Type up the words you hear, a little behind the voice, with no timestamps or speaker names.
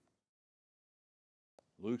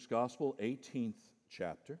Luke's Gospel, 18th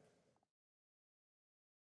chapter.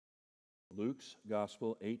 Luke's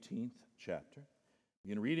Gospel, 18th chapter.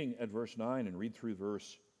 Begin reading at verse 9 and read through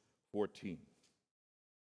verse 14.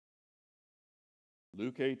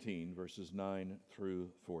 Luke 18, verses 9 through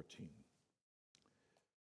 14.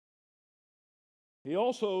 He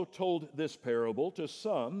also told this parable to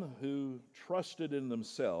some who trusted in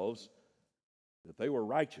themselves that they were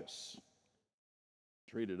righteous,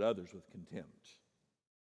 treated others with contempt.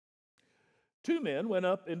 2 men went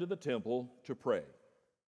up into the temple to pray.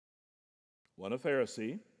 One a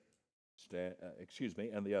Pharisee,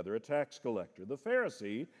 and the other a tax collector. The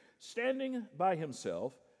Pharisee, standing by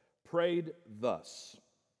himself, prayed thus: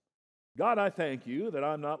 God, I thank you that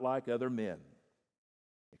I'm not like other men,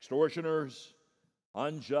 extortioners,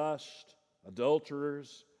 unjust,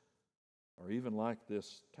 adulterers, or even like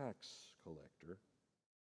this tax collector.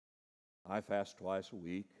 I fast twice a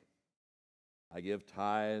week. I give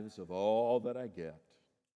tithes of all that I get.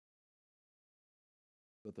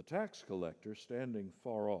 But the tax collector, standing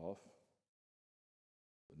far off,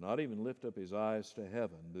 would not even lift up his eyes to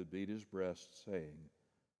heaven, but beat his breast, saying,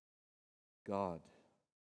 God,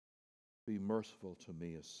 be merciful to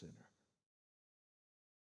me, a sinner.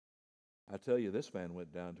 I tell you, this man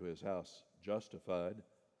went down to his house justified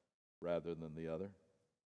rather than the other.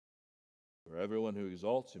 For everyone who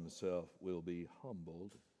exalts himself will be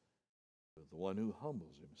humbled, but the one who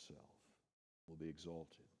humbles himself will be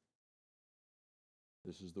exalted.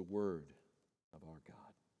 This is the word of our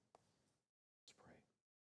God. Let's pray.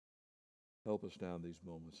 Help us now in these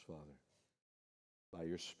moments, Father. By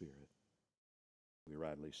your Spirit, we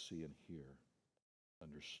rightly see and hear,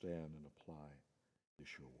 understand and apply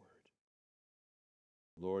this your word.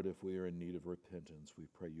 Lord, if we are in need of repentance, we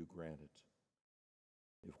pray you grant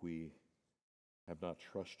it. If we have not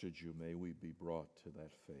trusted you, may we be brought to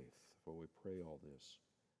that faith. For we pray all this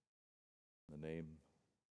in the name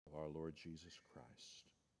of our Lord Jesus Christ.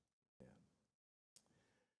 Amen.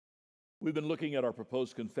 We've been looking at our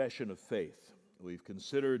proposed confession of faith. We've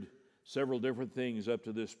considered several different things up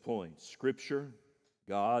to this point: Scripture,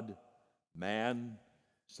 God, man,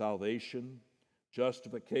 salvation,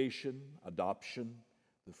 justification, adoption,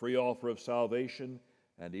 the free offer of salvation,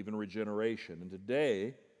 and even regeneration. And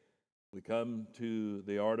today, we come to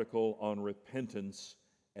the article on repentance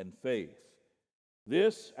and faith.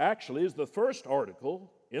 This actually is the first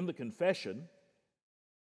article in the confession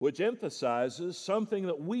which emphasizes something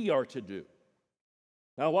that we are to do.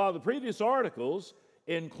 Now, while the previous articles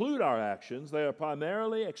include our actions, they are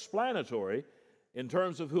primarily explanatory in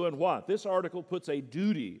terms of who and what. This article puts a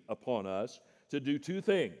duty upon us to do 2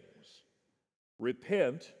 things: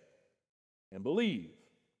 repent and believe.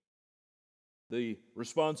 The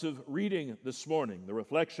responsive reading this morning, the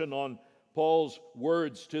reflection on Paul's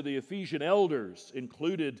words to the Ephesian elders,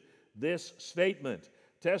 included this statement,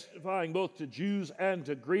 testifying both to Jews and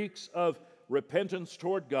to Greeks of repentance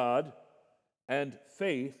toward God and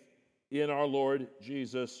faith in our Lord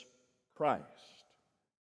Jesus Christ.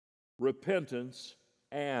 Repentance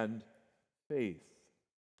and faith.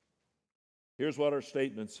 Here's what our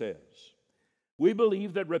statement says. We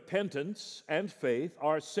believe that repentance and faith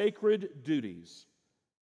are sacred duties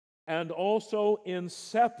and also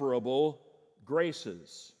inseparable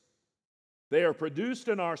graces. They are produced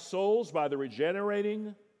in our souls by the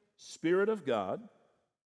regenerating Spirit of God,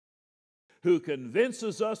 who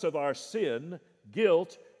convinces us of our sin,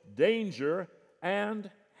 guilt, danger, and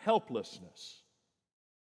helplessness,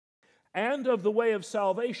 and of the way of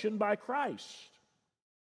salvation by Christ.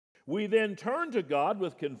 We then turn to God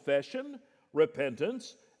with confession,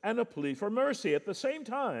 repentance, and a plea for mercy. At the same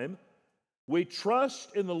time, we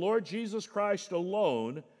trust in the Lord Jesus Christ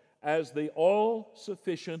alone as the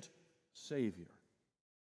all-sufficient Savior.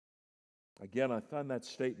 Again, I find that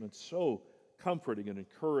statement so comforting and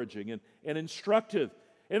encouraging and instructive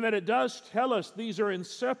in that it does tell us these are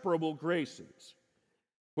inseparable graces.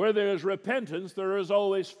 Where there is repentance, there is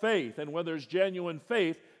always faith, and where there's genuine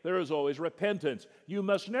faith, there is always repentance. You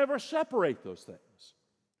must never separate those things.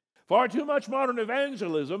 Far too much modern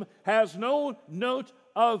evangelism has no note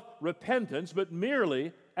of repentance, but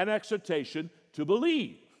merely an exhortation to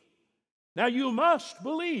believe. Now, you must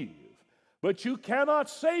believe, but you cannot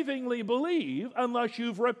savingly believe unless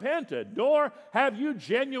you've repented, nor have you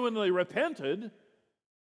genuinely repented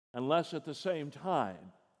unless at the same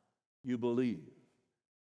time you believe.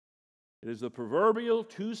 It is the proverbial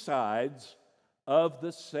 2 sides of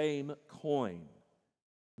the same coin.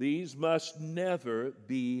 These must never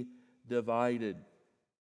be divided.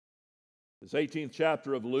 This 18th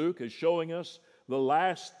chapter of Luke is showing us the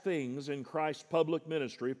last things in Christ's public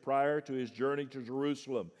ministry prior to his journey to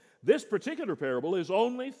Jerusalem. This particular parable is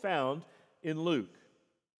only found in Luke.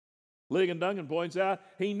 Ligon Duncan points out,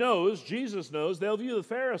 Jesus knows, they'll view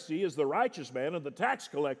the Pharisee as the righteous man and the tax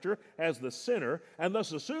collector as the sinner, and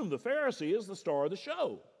thus assume the Pharisee is the star of the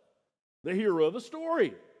show, the hero of the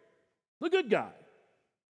story, the good guy.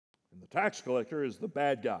 And the tax collector is the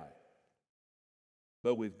bad guy.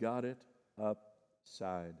 But we've got it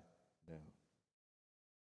upside down.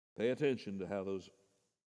 Pay attention to how those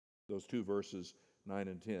two verses, 9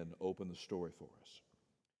 and 10, open the story for us.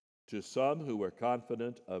 To some who were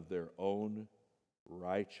confident of their own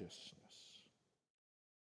righteousness,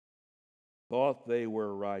 thought they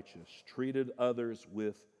were righteous, treated others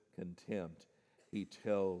with contempt, he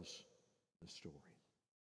tells the story.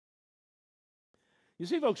 You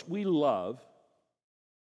see, folks, we love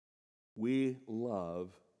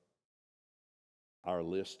our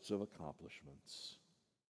lists of accomplishments.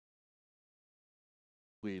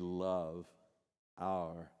 We love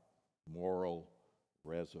our moral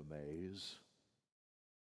resumes,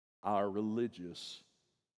 our religious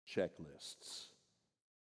checklists.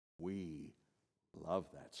 We love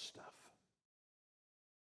that stuff.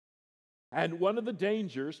 And one of the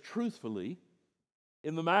dangers, truthfully,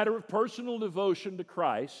 in the matter of personal devotion to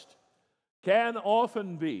Christ can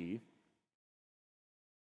often be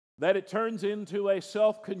that it turns into a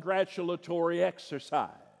self-congratulatory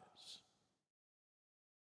exercise.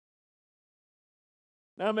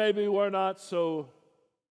 Now, maybe we're not so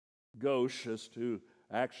gauche as to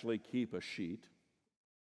actually keep a sheet,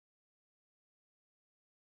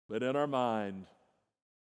 but in our mind,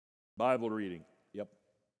 Bible reading, yep,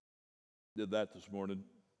 did that this morning,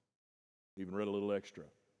 even read a little extra.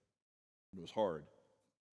 It was hard.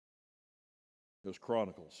 It was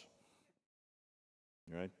Chronicles,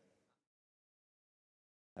 right?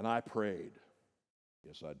 And I prayed.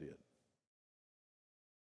 Yes, I did.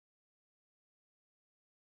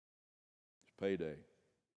 It's payday.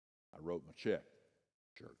 I wrote my check,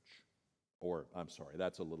 church. Or, I'm sorry,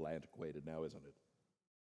 that's a little antiquated now, isn't it?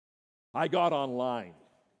 I got online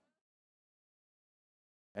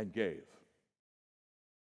and gave.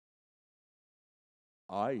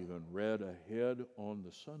 I even read ahead on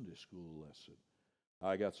the Sunday school lesson.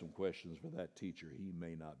 I got some questions for that teacher he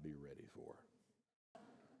may not be ready for.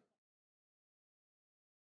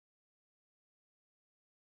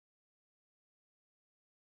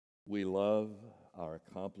 We love our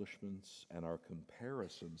accomplishments and our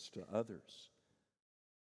comparisons to others.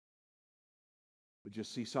 But you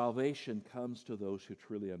see, salvation comes to those who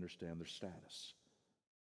truly understand their status.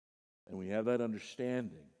 And we have that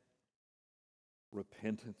understanding.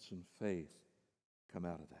 Repentance and faith come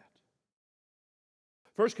out of that.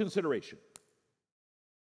 First consideration,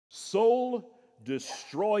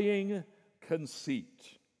 soul-destroying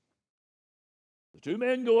conceit. The two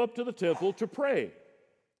men go up to the temple to pray.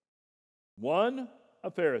 One, a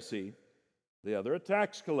Pharisee, the other, a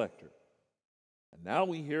tax collector. And now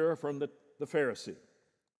we hear from the Pharisee.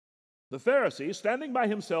 The Pharisee, standing by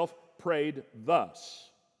himself, prayed thus.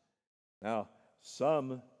 Now,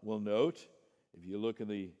 some will note, if you look in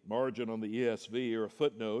the margin on the ESV or a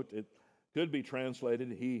footnote, it could be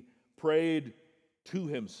translated, he prayed to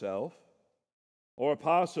himself, or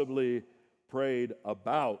possibly prayed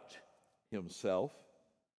about himself.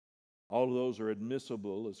 All of those are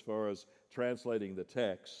admissible as far as translating the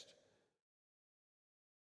text.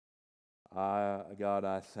 God,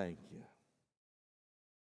 I thank you.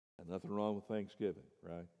 And nothing wrong with thanksgiving,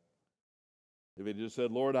 right? If he just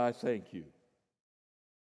said, Lord, I thank you,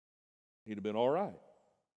 he'd have been all right.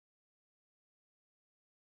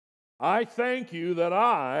 I thank you that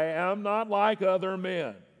I am not like other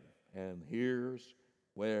men. And here's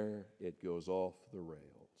where it goes off the rails.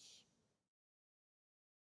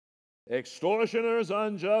 Extortioners,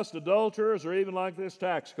 unjust, adulterers, or even like this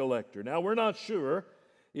tax collector. Now, we're not sure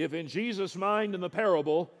if in Jesus' mind in the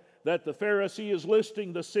parable that the Pharisee is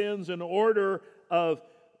listing the sins in order of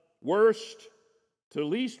worst to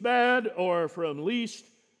least bad or from least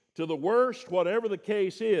to the worst, whatever the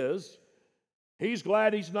case is. He's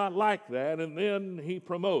glad he's not like that, and then he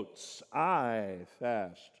promotes, I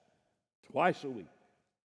fast twice a week.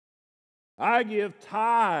 I give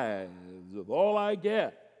tithes of all I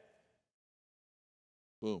get.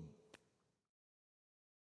 Boom.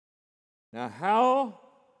 Now,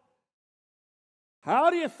 how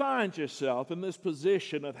do you find yourself in this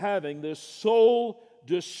position of having this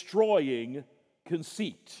soul-destroying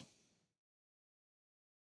conceit?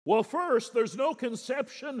 Well, first, there's no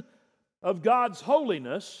conception of God's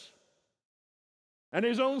holiness and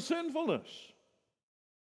his own sinfulness.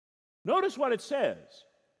 Notice what it says.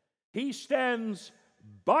 He stands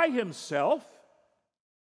by himself,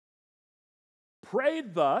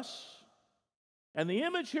 prayed thus, and the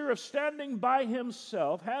image here of standing by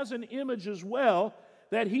himself has an image as well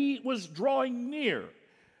that he was drawing near.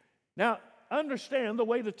 Now, understand the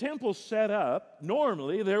way the temple's set up,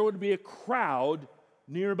 normally there would be a crowd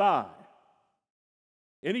nearby.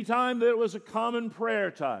 Anytime there was a common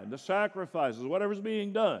prayer time, the sacrifices, whatever's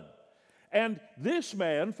being done. And this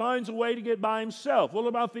man finds a way to get by himself. Well,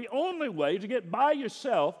 about the only way to get by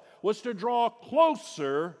yourself was to draw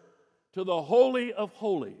closer to the Holy of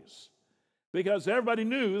Holies, because everybody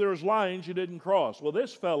knew there was lines you didn't cross. Well,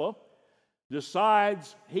 this fellow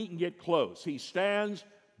decides he can get close. He stands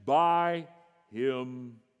by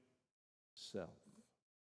himself.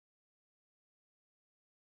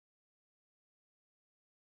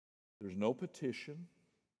 There's no petition,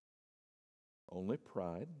 only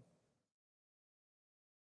pride.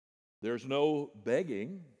 There's no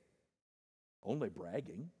begging, only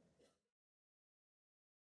bragging.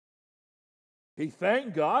 He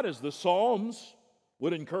thanked God, as the Psalms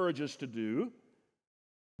would encourage us to do,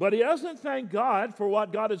 but he doesn't thank God for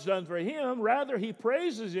what God has done for him. Rather, he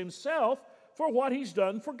praises himself for what he's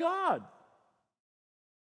done for God.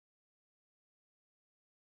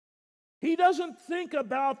 He doesn't think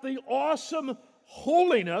about the awesome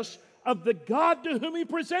holiness of the God to whom he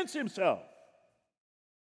presents himself.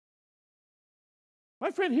 My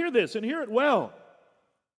friend, hear this and hear it well.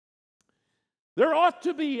 There ought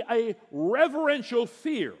to be a reverential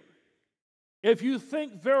fear if you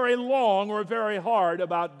think very long or very hard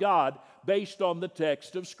about God based on the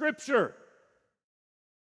text of Scripture.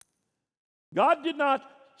 God did not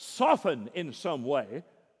soften in some way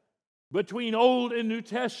between Old and New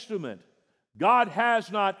Testament. God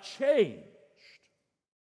has not changed.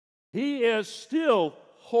 He is still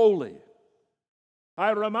holy.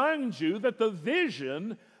 I remind you that the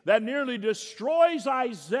vision that nearly destroys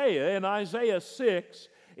Isaiah in Isaiah 6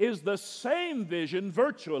 is the same vision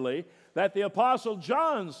virtually that the Apostle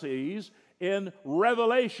John sees in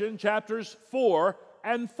Revelation chapters 4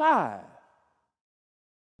 and 5.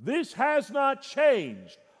 This has not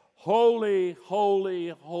changed. Holy, holy,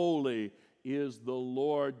 holy is the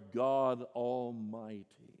Lord God Almighty.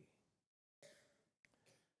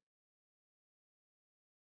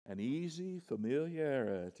 An easy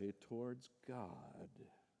familiarity towards God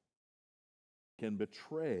can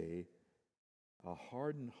betray a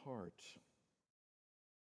hardened heart.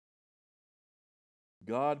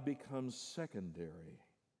 God becomes secondary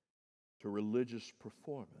to religious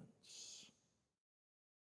performance.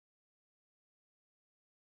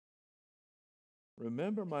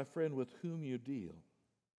 Remember, my friend, with whom you deal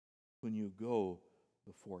when you go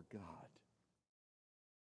before God.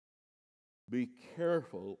 Be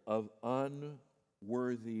careful of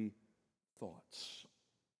unworthy thoughts.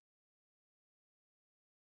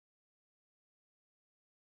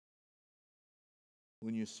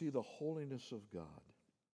 When you see the holiness of God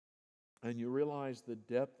and you realize the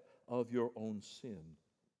depth of your own sin,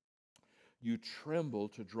 you tremble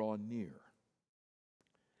to draw near,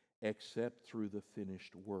 except through the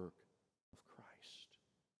finished work of Christ.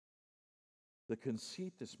 The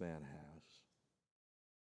conceit this man has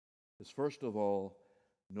is, first of all,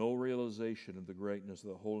 no realization of the greatness of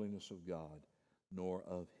the holiness of God, nor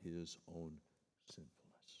of his own sinfulness.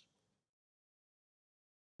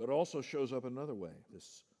 But it also shows up another way,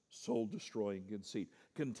 this soul-destroying conceit.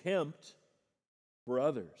 Contempt for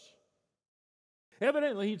others.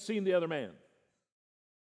 Evidently, he'd seen the other man.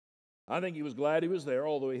 I think he was glad he was there,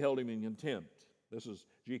 although he held him in contempt. This is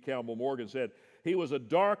G. Campbell Morgan said, he was a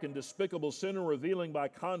dark and despicable sinner, revealing by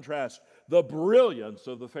contrast the brilliance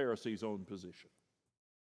of the Pharisee's own position.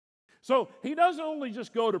 So he doesn't only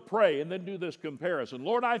just go to pray and then do this comparison.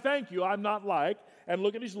 Lord, I thank you, I'm not like, and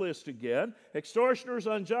look at his list again, extortioners,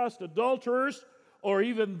 unjust, adulterers, or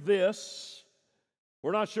even this.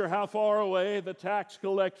 We're not sure how far away the tax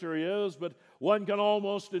collector is, but one can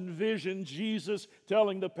almost envision Jesus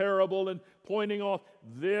telling the parable and pointing off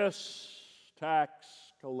this tax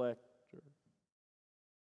collector.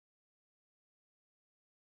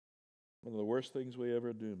 One of the worst things we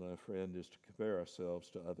ever do, my friend, is to compare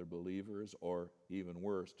ourselves to other believers, or even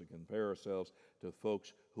worse, to compare ourselves to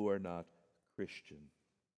folks who are not Christian.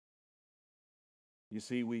 You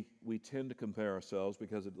see, we tend to compare ourselves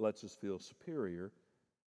because it lets us feel superior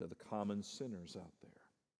to the common sinners out there.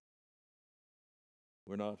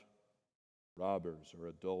 We're not robbers or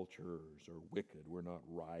adulterers or wicked. We're not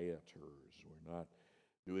rioters. We're not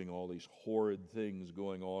doing all these horrid things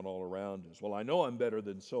going on all around us. Well, I know I'm better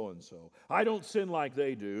than so-and-so. I don't sin like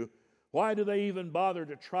they do. Why do they even bother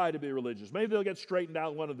to try to be religious? Maybe they'll get straightened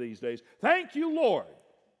out one of these days. Thank you, Lord.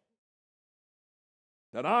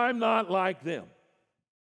 that I'm not like them.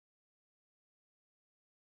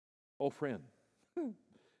 Oh, friend,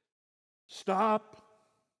 stop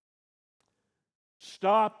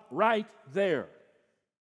right there.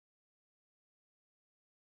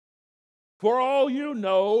 For all you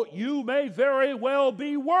know, you may very well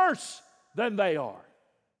be worse than they are.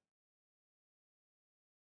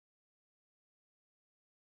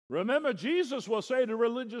 Remember, Jesus will say to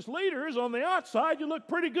religious leaders, on the outside, you look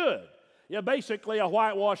pretty good. You're basically a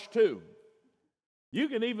whitewashed tomb. You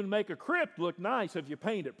can even make a crypt look nice if you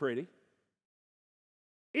paint it pretty.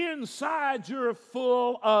 Inside, you're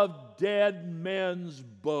full of dead men's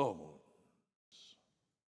bones.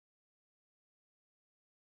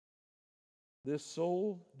 This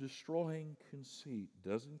soul-destroying conceit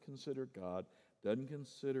doesn't consider God, doesn't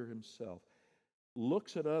consider himself,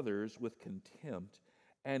 looks at others with contempt,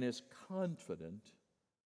 and is confident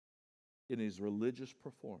in his religious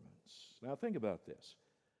performance. Now think about this.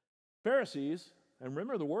 Pharisees, and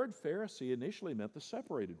remember the word Pharisee initially meant the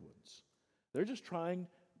separated ones. They're just trying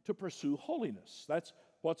to pursue holiness. That's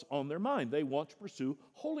what's on their mind. They want to pursue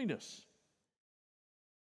holiness.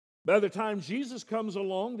 By the time Jesus comes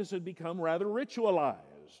along, this had become rather ritualized.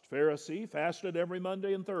 Pharisee fasted every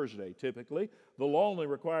Monday and Thursday, typically. The law only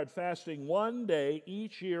required fasting one day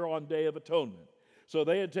each year on Day of Atonement. So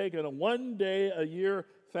they had taken a one-day-a-year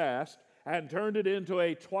fast and turned it into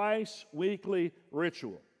a twice-weekly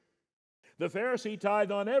ritual. The Pharisee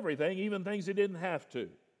tithed on everything, even things he didn't have to.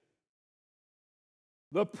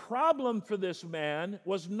 The problem for this man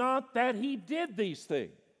was not that he did these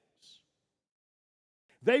things.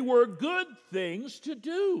 They were good things to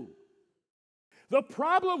do. The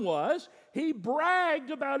problem was he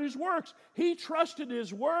bragged about his works. He trusted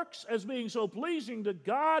his works as being so pleasing to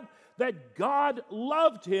God that God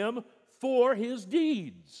loved him for his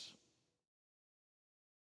deeds.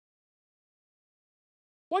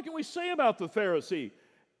 What can we say about the Pharisee?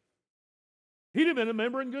 He'd have been a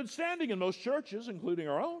member in good standing in most churches, including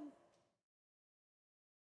our own.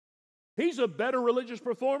 He's a better religious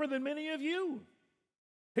performer than many of you.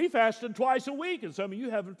 He fasted twice a week, and some of you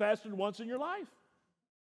haven't fasted once in your life.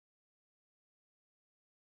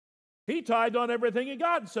 He tithed on everything he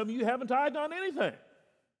got, and some of you haven't tithed on anything.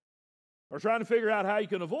 Or trying to figure out how you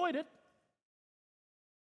can avoid it.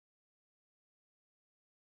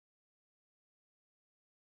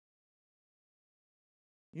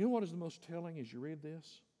 You know what is the most telling as you read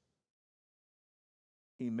this?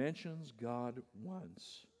 He mentions God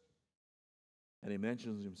once, and he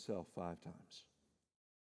mentions himself 5 times.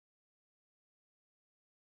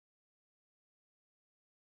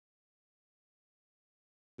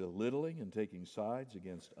 Belittling and taking sides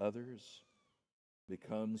against others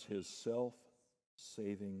becomes his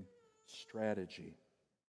self-saving strategy.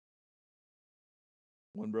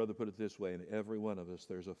 One brother put it this way: in every one of us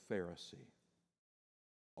there's a Pharisee.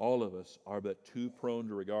 All of us are but too prone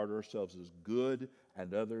to regard ourselves as good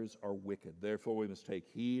and others are wicked. Therefore we must take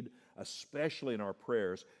heed, especially in our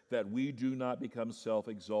prayers, that we do not become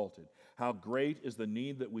self-exalted. How great is the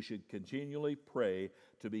need that we should continually pray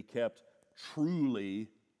to be kept truly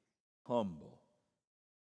humble.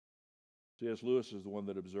 C.S. Lewis is the one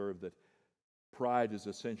that observed that pride is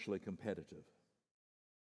essentially competitive.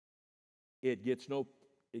 It gets no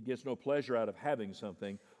pleasure out of having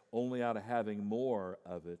something, only out of having more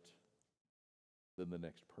of it than the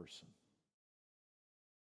next person.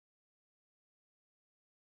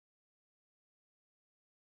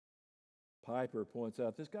 Piper points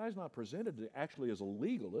out this guy's not presented actually as a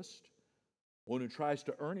legalist, one who tries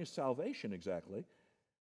to earn his salvation exactly.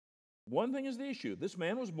 One thing is the issue. This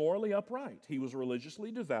man was morally upright. He was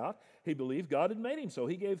religiously devout. He believed God had made him so.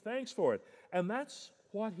 He gave thanks for it. And that's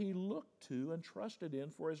what he looked to and trusted in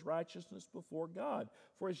for his righteousness before God,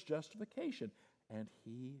 for his justification. And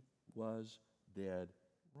he was dead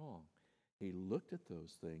wrong. He looked at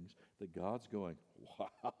those things that God's going,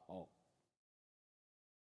 wow.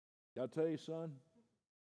 Gotta tell you, son,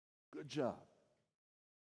 good job.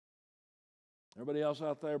 Everybody else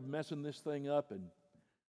out there messing this thing up, and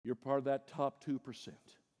you're part of that top 2%.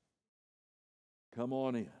 Come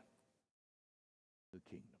on in the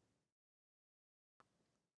kingdom.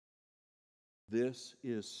 This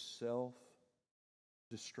is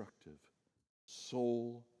self-destructive,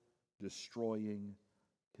 soul-destroying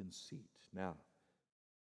conceit. Now,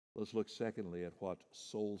 let's look secondly at what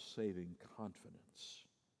soul-saving confidence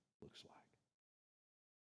looks like.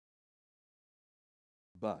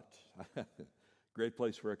 But, great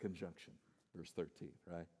place for a conjunction. Verse 13,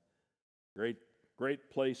 right? Great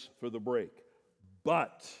place for the break.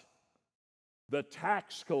 But the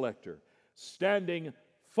tax collector, standing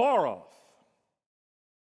far off,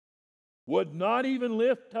 would not even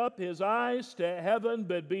lift up his eyes to heaven,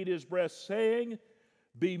 but beat his breast, saying,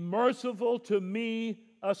 Be merciful to me,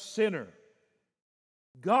 a sinner.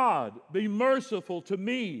 God, be merciful to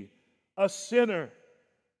me, a sinner.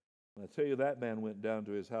 And I tell you, that man went down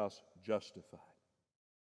to his house justified.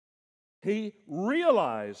 He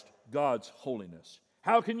realized God's holiness.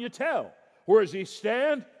 How can you tell? Where does he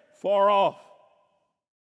stand? Far off.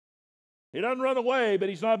 He doesn't run away, but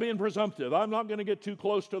he's not being presumptive. I'm not going to get too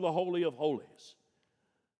close to the Holy of Holies.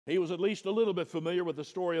 He was at least a little bit familiar with the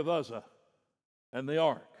story of Uzzah and the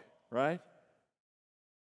ark, right?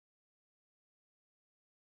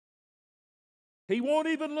 He won't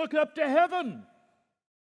even look up to heaven.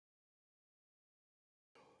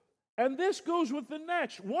 And this goes with the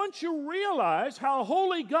next. Once you realize how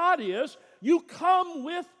holy God is, you come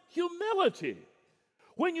with humility.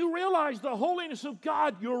 When you realize the holiness of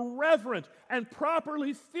God, you're reverent and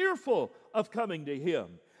properly fearful of coming to Him.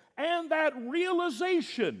 And that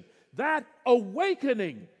realization, that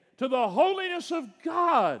awakening to the holiness of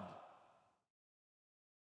God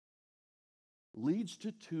leads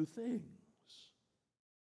to two things.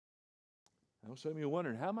 Now, some of you are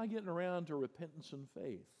wondering, how am I getting around to repentance and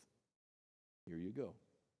faith? Here you go.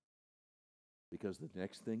 Because the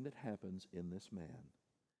next thing that happens in this man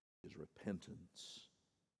is repentance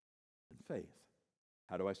and faith.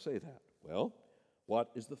 How do I say that? Well,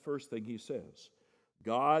 what is the first thing he says?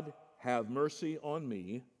 God, have mercy on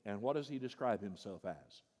me. And what does he describe himself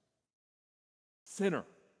as? Sinner.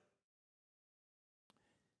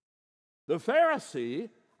 The Pharisee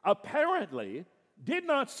apparently did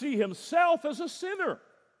not see himself as a sinner.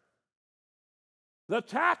 The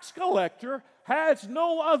tax collector has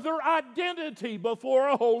no other identity before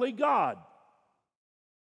a holy God.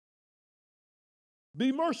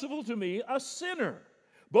 Be merciful to me, a sinner.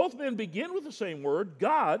 Both men begin with the same word,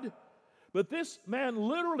 God, but this man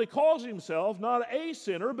literally calls himself not a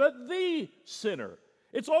sinner, but the sinner.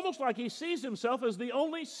 It's almost like he sees himself as the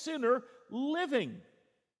only sinner living.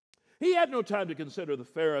 He had no time to consider the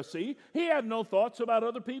Pharisee. He had no thoughts about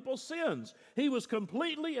other people's sins. He was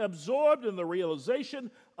completely absorbed in the realization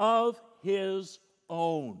of his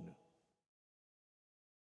own.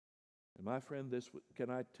 And my friend, can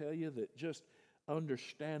I tell you that just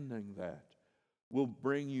understanding that will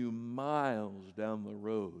bring you miles down the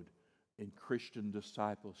road in Christian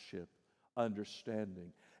discipleship,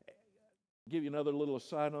 understanding. Give you another little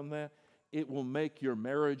aside on that. It will make your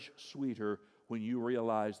marriage sweeter when you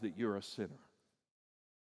realize that you're a sinner.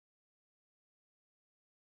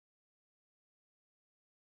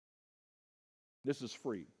 This is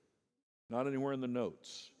free, not anywhere in the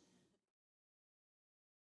notes.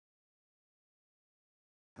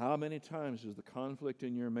 How many times has the conflict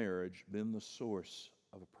in your marriage been the source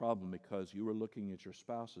of a problem because you were looking at your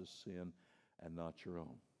spouse's sin and not your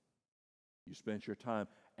own? You spent your time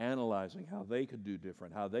analyzing how they could do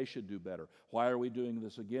different, how they should do better. Why are we doing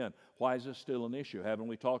this again? Why is this still an issue? Haven't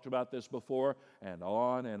we talked about this before? And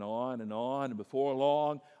on and on and on. And before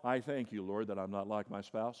long, I thank you, Lord, that I'm not like my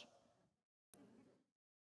spouse.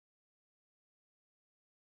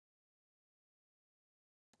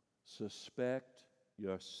 Suspect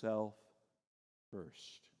yourself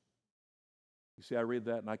first. You see, I read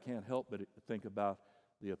that and I can't help but think about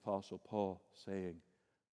the Apostle Paul saying,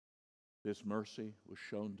 this mercy was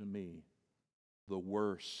shown to me, the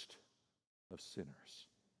worst of sinners.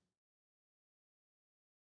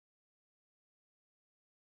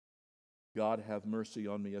 God, have mercy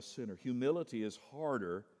on me, a sinner. Humility is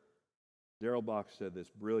harder. Darrell Bock said this,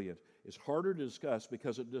 brilliant. It's harder to discuss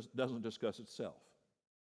because it just doesn't discuss itself.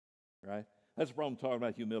 Right? That's the problem talking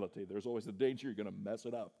about humility. There's always the danger you're going to mess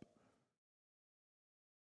it up.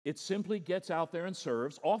 It simply gets out there and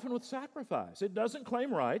serves, often with sacrifice. It doesn't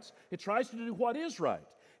claim rights. It tries to do what is right.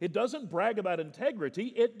 It doesn't brag about integrity.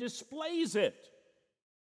 It displays it.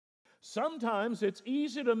 Sometimes it's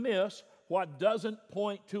easy to miss what doesn't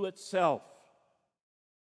point to itself.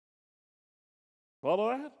 Follow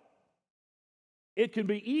that? It can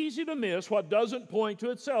be easy to miss what doesn't point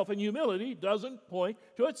to itself, and humility doesn't point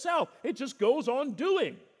to itself. It just goes on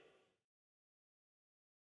doing.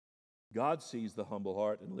 God sees the humble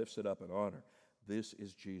heart and lifts it up in honor. This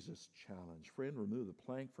is Jesus' challenge. Friend, remove the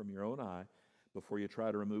plank from your own eye before you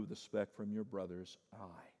try to remove the speck from your brother's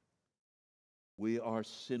eye. We are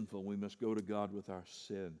sinful. We must go to God with our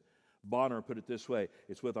sin. Bonner put it this way,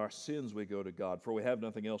 it's with our sins we go to God, for we have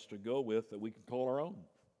nothing else to go with that we can call our own.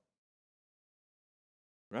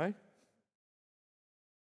 Right?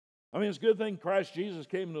 I mean, it's a good thing Christ Jesus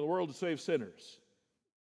came into the world to save sinners.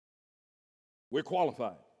 We're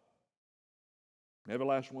qualified. Every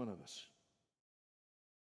last one of us.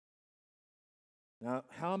 Now,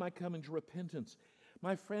 how am I coming to repentance?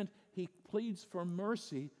 My friend, he pleads for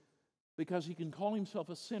mercy because he can call himself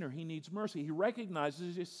a sinner. He needs mercy. He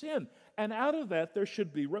recognizes his sin. And out of that, there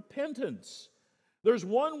should be repentance. There's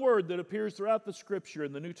one word that appears throughout the Scripture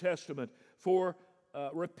in the New Testament for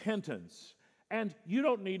repentance. And you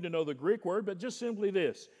don't need to know the Greek word, but just simply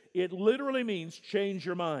this. It literally means change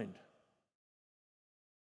your mind.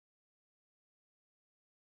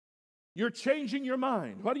 You're changing your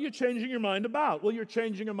mind. What are you changing your mind about? Well, you're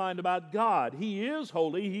changing your mind about God. He is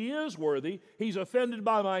holy. He is worthy. He's offended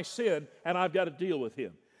by my sin, and I've got to deal with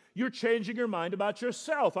him. You're changing your mind about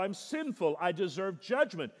yourself. I'm sinful. I deserve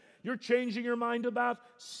judgment. You're changing your mind about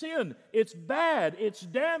sin. It's bad. It's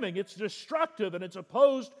damning. It's destructive, and it's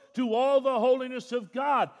opposed to all the holiness of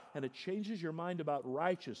God. And it changes your mind about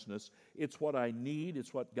righteousness. It's what I need.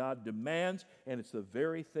 It's what God demands, and it's the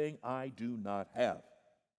very thing I do not have.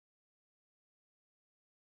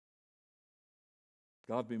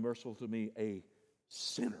 God be merciful to me, a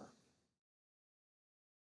sinner.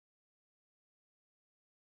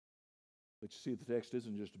 But you see, the text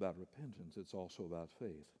isn't just about repentance, it's also about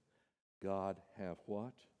faith. God have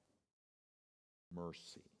what?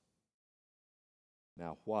 Mercy.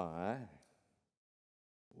 Now, why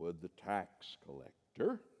would the tax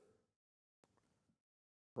collector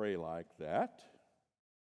pray like that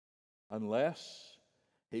unless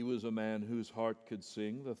he was a man whose heart could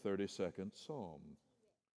sing the 32nd Psalm?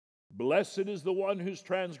 Blessed is the one whose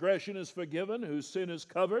transgression is forgiven, whose sin is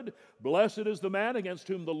covered. Blessed is the man against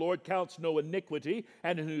whom the Lord counts no iniquity,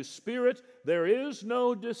 and in whose spirit there is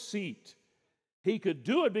no deceit. He could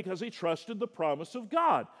do it because he trusted the promise of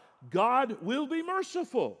God. God will be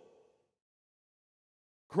merciful.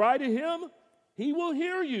 Cry to him, he will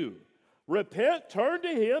hear you. Repent, turn to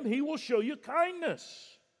him, he will show you kindness.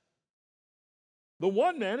 The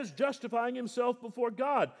one man is justifying himself before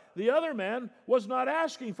God. The other man was not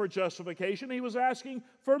asking for justification, he was asking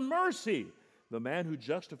for mercy. The man who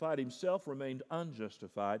justified himself remained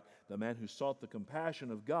unjustified. The man who sought the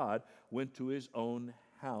compassion of God went to his own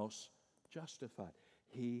house justified.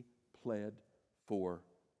 He pled for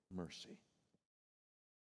mercy.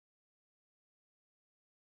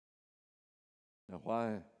 Now,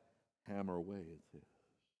 why hammer away at this?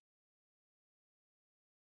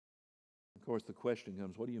 Of course, the question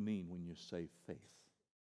comes, what do you mean when you say faith?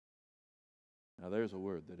 Now, there's a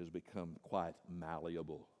word that has become quite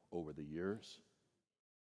malleable over the years.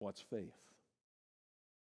 What's faith?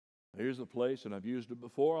 Here's the place, and I've used it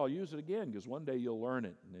before. I'll use it again because one day you'll learn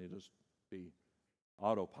it, and it'll just be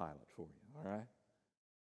autopilot for you, all right?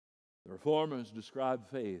 The Reformers describe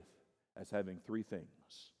faith as having three things: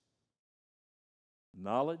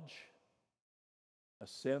 knowledge,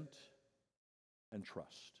 assent, and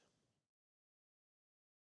trust.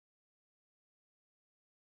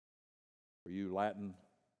 For you Latin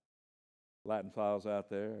files out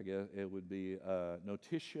there, I guess it would be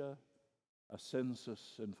notitia,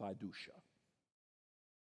 assensus, and fiducia.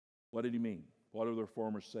 What did he mean? What are the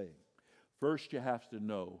Reformers saying? First, you have to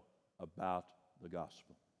know about the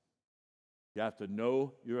gospel. You have to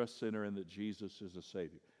know you're a sinner and that Jesus is a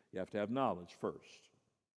Savior. You have to have knowledge first.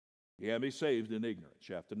 You can't be saved in ignorance.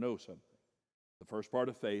 You have to know something. The first part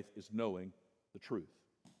of faith is knowing the truth.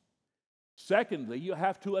 Secondly, you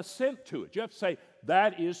have to assent to it. You have to say,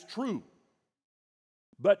 that is true.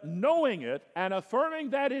 But knowing it and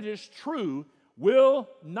affirming that it is true will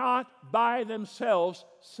not by themselves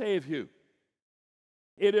save you.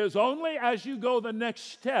 It is only as you go the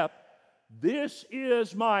next step, this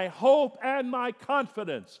is my hope and my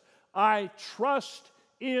confidence. I trust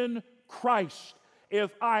in Christ.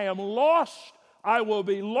 If I am lost, I will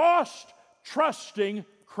be lost trusting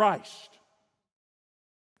Christ.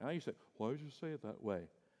 Now you say, why would you say it that way?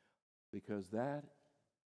 Because that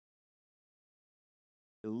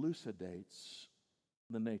elucidates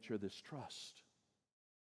the nature of this trust.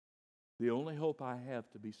 The only hope I have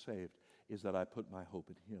to be saved is that I put my hope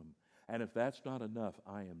in Him. And if that's not enough,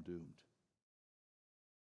 I am doomed.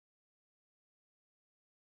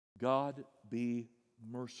 God be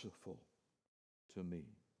merciful to me,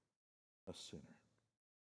 a sinner.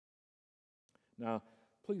 Now,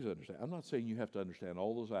 please understand, I'm not saying you have to understand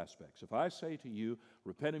all those aspects. If I say to you,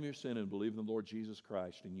 repent of your sin and believe in the Lord Jesus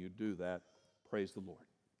Christ, and you do that, praise the Lord.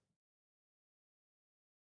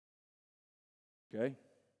 Okay?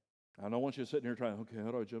 I don't want you sitting here trying, okay,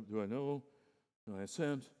 how do I jump? Do I know? Do I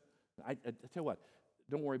assent? I tell you what,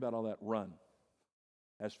 don't worry about all that. Run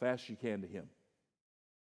as fast as you can to Him.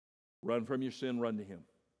 Run from your sin, run to Him.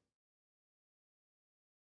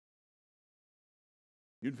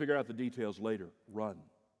 You can figure out the details later. Run.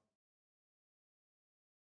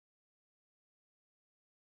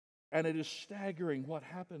 And it is staggering what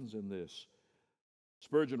happens in this.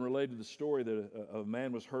 Spurgeon related the story that a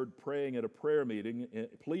man was heard praying at a prayer meeting,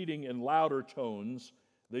 pleading in louder tones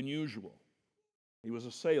than usual. He was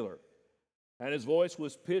a sailor, and his voice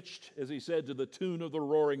was pitched, as he said, to the tune of the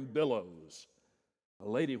roaring billows. A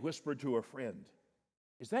lady whispered to her friend,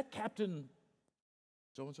 "Is that Captain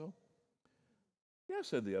so-and-so?" "Yes,"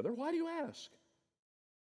 said the other. "Why do you ask?"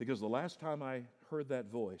 "Because the last time I heard that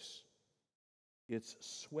voice, its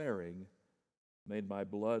swearing made my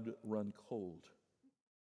blood run cold.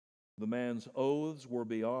 The man's oaths were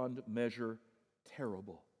beyond measure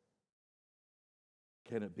terrible.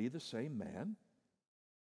 Can it be the same man?"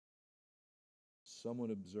 Someone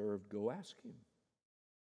observed, "Go ask him."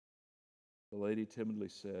 The lady timidly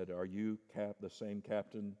said, "Are you the same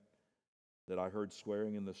captain that I heard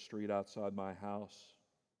swearing in the street outside my house?"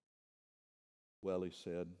 "Well," he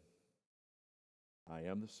said, "I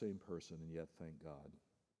am the same person, and yet, thank God,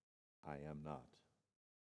 I am not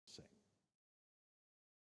the same."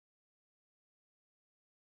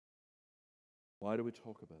 Why do we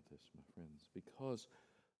talk about this, my friends? Because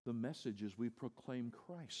the message is we proclaim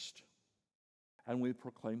Christ. And we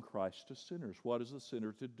proclaim Christ to sinners. What is the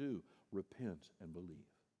sinner to do? Repent and believe.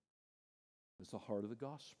 It's the heart of the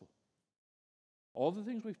gospel. All the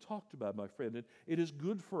things we've talked about, my friend, it is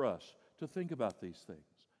good for us to think about these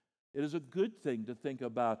things. It is a good thing to think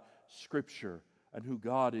about Scripture and who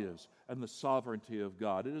God is and the sovereignty of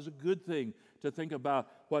God. It is a good thing to think about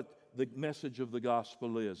what the message of the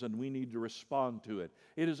gospel is, and we need to respond to it.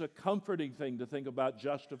 It is a comforting thing to think about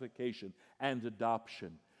justification and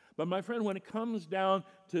adoption. But my friend, when it comes down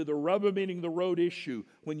to the rubber meeting the road issue,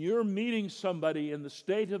 when you're meeting somebody in the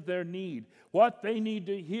state of their need, what they need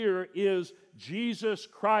to hear is Jesus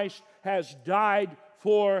Christ has died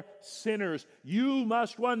for sinners. You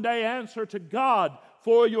must one day answer to God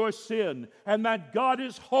for your sin, and that God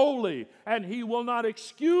is holy, and He will not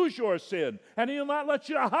excuse your sin, and He'll not let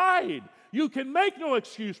you hide. You can make no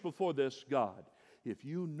excuse before this God. If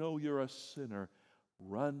you know you're a sinner,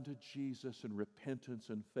 run to Jesus in repentance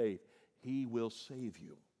and faith. He will save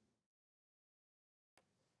you.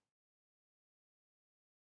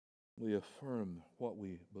 We affirm what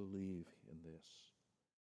we believe in this.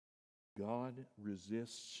 God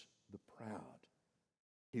resists the proud.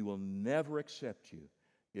 He will never accept you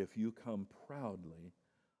if you come proudly,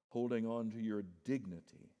 holding on to your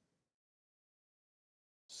dignity,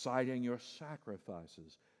 citing your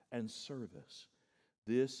sacrifices and service.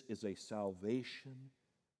 This is a salvation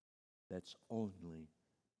that's only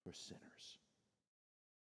for sinners.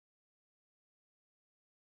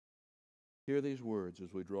 Hear these words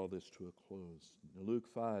as we draw this to a close. In Luke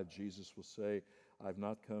 5, Jesus will say, "I've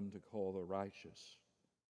not come to call the righteous,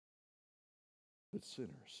 but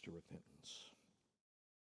sinners to repentance."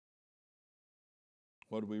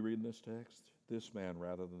 What do we read in this text? This man,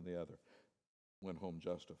 rather than the other, went home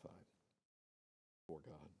justified before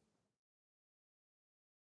God.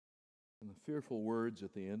 And the fearful words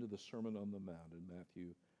at the end of the Sermon on the Mount in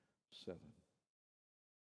Matthew 7.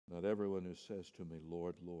 "Not everyone who says to me,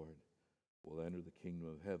 'Lord, Lord,' will enter the kingdom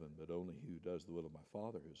of heaven, but only he who does the will of my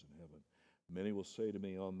Father who is in heaven. Many will say to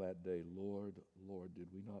me on that day, 'Lord, Lord,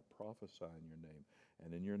 did we not prophesy in your name,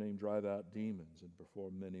 and in your name drive out demons and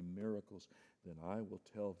perform many miracles?' Then I will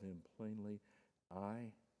tell them plainly,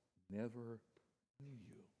 'I never knew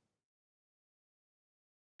you.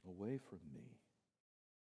 Away from me,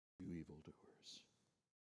 you evildoers.'"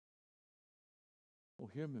 Oh,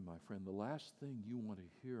 hear me, my friend. The last thing you want to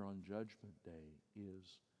hear on Judgment Day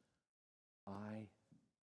is, "I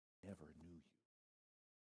never knew you.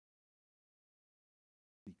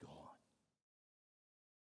 Be gone."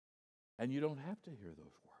 And you don't have to hear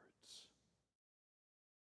those words.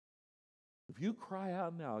 If you cry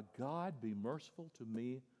out now, "God, be merciful to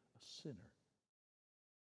me, a sinner,"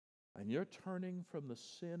 and you're turning from the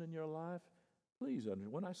sin in your life, please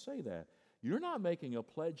understand, when I say that, you're not making a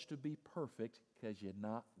pledge to be perfect because you're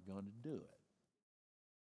not going to do it.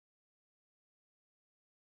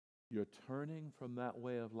 You're turning from that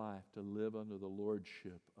way of life to live under the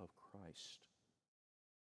lordship of Christ,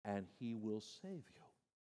 and He will save you.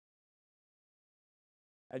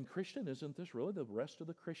 And Christian, isn't this really the rest of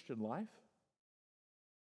the Christian life?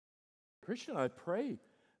 Christian, I pray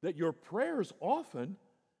that your prayers often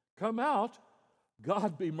come out,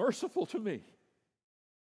 "God, be merciful to me.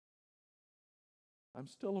 I'm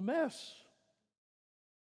still a mess."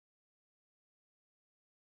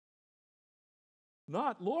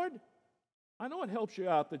 Not, "Lord, I know it helps you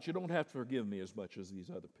out that you don't have to forgive me as much as these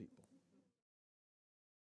other people."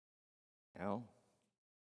 Now,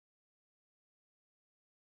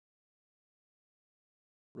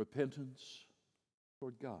 repentance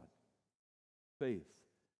toward God. faith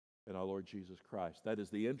in our Lord Jesus Christ. That is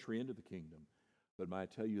the entry into the kingdom. But may I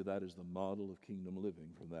tell you, that is the model of kingdom living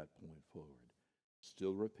from that point forward.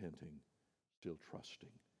 Still repenting, still trusting.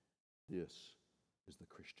 This is the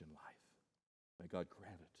Christian life. May God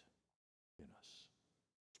grant it in us.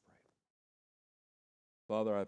 Let's pray. Father, I